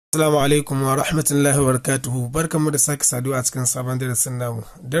Assalamu alaikum wa rahmatullahi wa barakatuhu. Barkanmu da sake saduwa a cikin sabon darasin namu.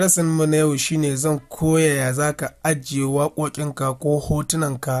 Darasin mu na yau shine zan koya ya zaka ajiye waƙoƙinka ko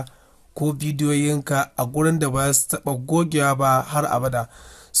hotunanka ko bidiyoyinka a gurin da ba su taɓa gogewa ba har abada.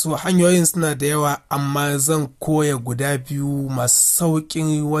 So hanyoyin suna da yawa amma zan koya guda biyu masu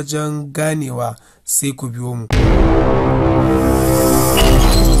sauƙin wajen ganewa, sai ku biyo mu.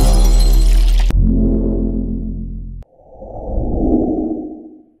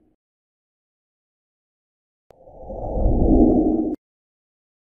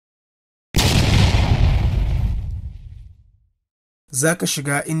 Za ka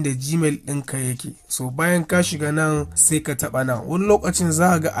shiga inda Gmail ɗinka yake. So bayan ka shiga nan sai ka taɓa nan. Wani lokacin za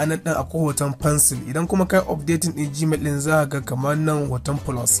ka ga a nan ɗin akwai hoton pencil. Idan kuma kai updating ɗin Gmail ɗin za ka ga kamar nan hoton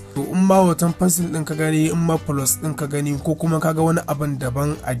plus. To in ma hoton pencil ɗin ka gani, in ma plus ɗin ka gani, ko kuma ka ga wani abin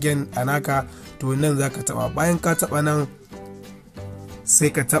daban again a naka, to nan za ka taɓa. Bayan ka taɓa nan sai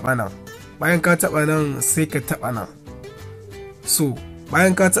ka taɓa nan. Bayan ka taɓa nan sai ka taɓa nan. So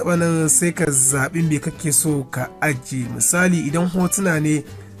bayan ka taɓa nan sai ka zaɓi me kake so ka ajiye. Misali idan hotuna ne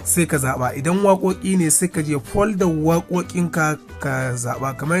sai ka zaɓa, idan waƙoƙi ne sai ka je folder waƙoƙinka ka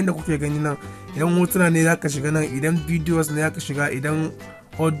zaɓa kamar yadda kuke gani nan. Idan hotuna ne za ka shiga nan, idan videos ne za ka shiga, idan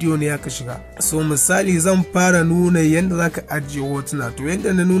audio ne za ka shiga. So misali zan fara nuna yadda za ka ajiye hotuna. To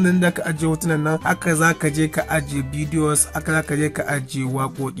yadda na nuna yadda ka ajiye hotunan nan, haka za ka je ka ajiye videos, haka za ka je ka ajiye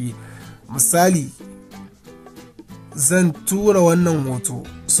waƙoƙi. Misali zan tura wannan hoto.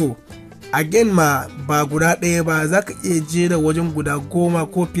 So again ma ba guda ɗaya ba, za ka iya jera wajen guda 10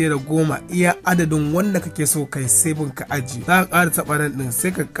 ko fiye da 10, iya adadin wanda kake so kai saving ka aji. Za ka ƙara taɓa nan ɗin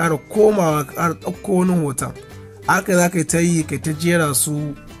sai ka ƙara komawa ka ƙara ɗauko wani hoton. Haka za ka yi ta yi kai ta jera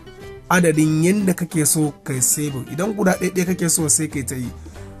su adadin yadda kake so kai saving. Idan guda ɗaya kake so sai kai ta yi.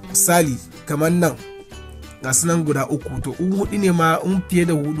 Misali kamar nan ga su nan guda 3, to in 4 ne ma, in fiye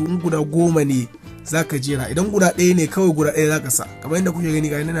da 4, in guda 10 ne za ka jera. Idan guda ɗaya ne kawai guda ɗaya za ka sa, kamar yadda kuke gani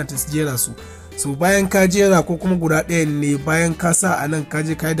ga yana ta jera su. So bayan ka jera ko kuma guda ɗaya ne, bayan ka sa a nan ka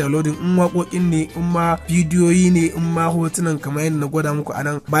je ka yi downloading, in waƙoƙin ne, in ma bidiyoyi ne, in ma hotunan kamar yadda na gwada muku a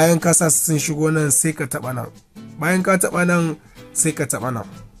nan, bayan ka sa sun shigo nan sai ka taɓa nan. Bayan ka taɓa nan sai ka taɓa nan.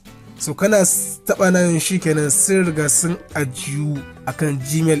 So kana taɓa nan shikenan sun riga sun ajiyu akan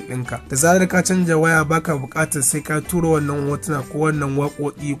Gmail ɗinka. Da zarar ka canja waya baka buƙatar sai ka tura wannan hotuna ko wannan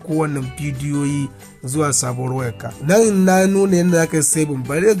waƙoƙi ko wannan bidiyoyi zuwa sabuwar wayarka. Nan na nuna yadda zaka yi saving,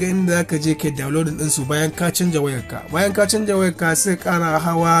 bari ga inda zaka je kai downloading din su bayan ka canja wayarka. Bayan ka canja wayarka sai ƙara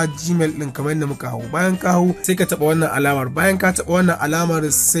hawa Gmail ɗin kamar yadda muka hau. Bayan ka hau sai ka taɓa wannan alamar. Bayan ka taɓa wannan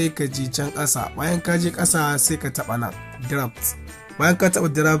alamar sai ka je can ƙasa. Bayan ka je ƙasa sai ka taɓa nan draft. Bayan ka taɓa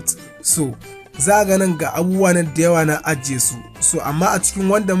draft, so za ga nan ga abubuwa nan da yawa na ajiye su. So amma a cikin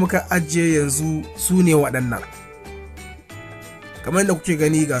wanda muka ajiye yanzu su ne waɗannan kamar da kuke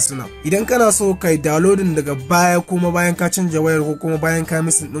gani ga suna. Idan kana so kai downloading daga baya, kuma bayan ka canja wayar ko kuma bayan ka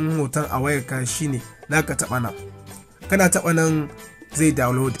misin ɗin hoton a wayar ka, shine naka taɓa nan. Kana taɓa nan zai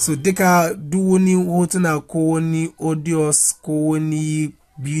download. So duka duk wani hotuna ko wani audios ko wani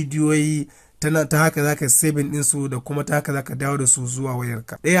bidiyoyi ta haka za ka saving ɗinsu, da kuma ta haka za ka dawo da su zuwa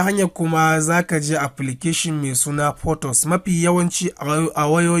wayarka. Ɗaya hanyar kuma za ka je application mai suna photos. Mafi yawanci a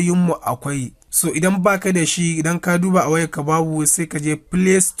wayoyinmu akwai. So idan baka da shi, idan ka duba a wayarka babu, sai ka je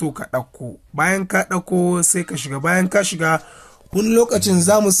Play Store ka ɗauko. Bayan ka ɗauko sai ka shiga. Bayan ka shiga, wani lokacin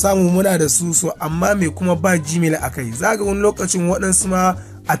za mu samu muna da su, so amma me kuma ba Gmail a kai. Za ga wani lokacin waɗansu ma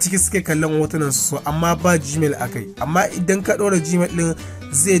a ciki suke kallon hotunan su, so amma ba Gmail a kai. Amma idan ka ɗora Gmail ɗin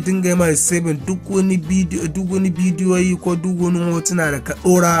zai dinga yi mai saving duk wani bidiyoyi ko duk wani hotuna da ka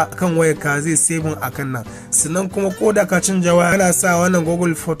ɗora kan wayarka, zai saving akan nan. Sannan kuma ko da ka canja waya, kana sa wannan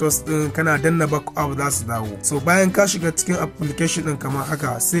Google Photos ɗin kana danna backup za su dawo. So bayan ka shiga cikin application ɗin kamar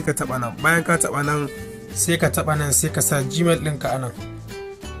haka sai ka taɓa nan. Bayan ka taɓa nan sai ka taɓa nan sai ka sa Gmail ɗinka a nan.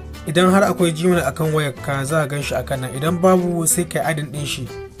 Idan har akwai Gmail akan wayarka za a gan shi akan nan. Idan babu sai ka adin ɗin shi,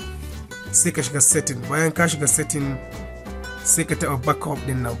 sai ka shiga setting. Bayan ka shiga setting sai ka taɓa backup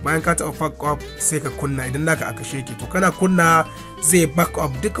ɗin nan. Bayan ka taɓa backup sai ka kunna. Idan naka aka sheke, to kana kunna zai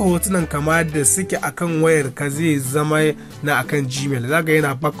backup duka hotunan kama da suke akan wayar ka, zai zama na akan Gmail. Zaka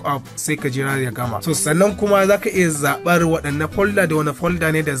yana backup sai ka jira ya gama. So sannan kuma zaka iya zaɓar waɗanne folder da wani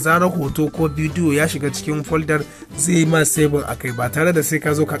folder ne, da zarar hoto ko bidiyo ya shiga cikin folder zai ma saving akai, ba tare da sai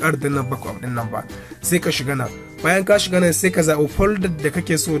ka zo ka ƙara danna backup ɗin nan ba. Sai ka shiga nan. Bayan ka shiga nan sai ka zaɓi folder da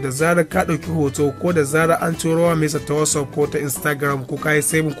kake so. Da zarar ka ɗauki hoto ko da zarar an turo wa mesa ta WhatsApp ko ta Instagram, ko ka yi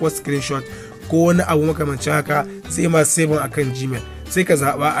saving ko screenshot ko wani abu makamancin haka, sai ma saving akan Gmail. sai ka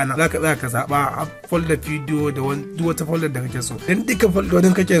zaba a nan zaka ka zaba folder video da duk wata folder da kake so. Dan duka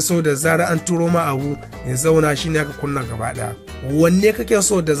folder kake so da zarar an turo ma abu ya zauna shine ka kunna gaba daya. Wanne kake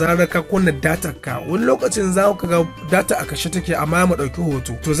so da zarar ka kunna data ka? Wani lokacin za ka ga data a kashe take amma mu dauki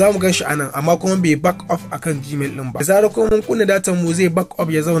hoto to za mu gan shi anan amma kuma bai back off akan Gmail din ba. Da zarar kuma mun kunna data mu zai back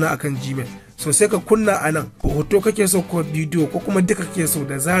up ya zauna akan Gmail. So sai ka kunna anan hoto kake so ko bidiyo ko kuma duka kake so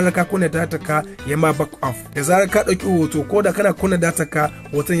da zarar ka kunna data ka ya ma back off. Da zarar ka dauki hoto ko da kana kunna data ka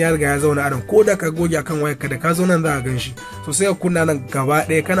hoton ya riga ya zauna anan ko da ka goge akan wayarka da ka zo nan za ka gan shi. So sai ka kunna nan gaba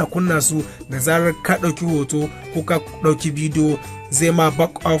ɗaya kana kunna su da zarar ka dauki hoto ko ka dauki bidiyo zai ma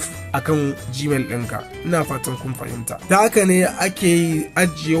back off akan Gmail ɗinka. Ina fatan kun fahimta. Da haka ne ake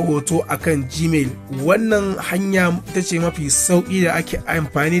ajiye hoto akan Gmail. Wannan hanya ita ce mafi sauƙi da ake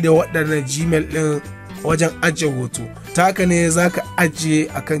amfani da waɗannan Gmail ɗin wajen ajiye hoto. Ta haka ne za ka ajiye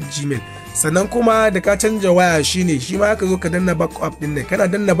akan Gmail. Sannan kuma da ka canja waya shine shi ma ka zo ka danna back up din ne, kana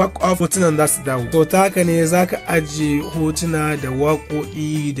danna back up hotunan za su dawo. To ta haka ne za ka ajiye hotuna da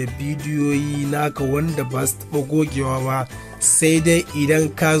waƙoƙi da bidiyoyi naka wanda ba su taɓa gogewa ba sai dai idan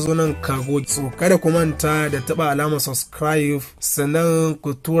ka zo nan ka goge. So kada ku manta da taɓa alamar subscribe, sannan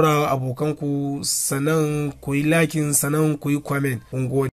ku tura abokanku, sannan ku yi liking, sannan ku yi comment. Kun gode.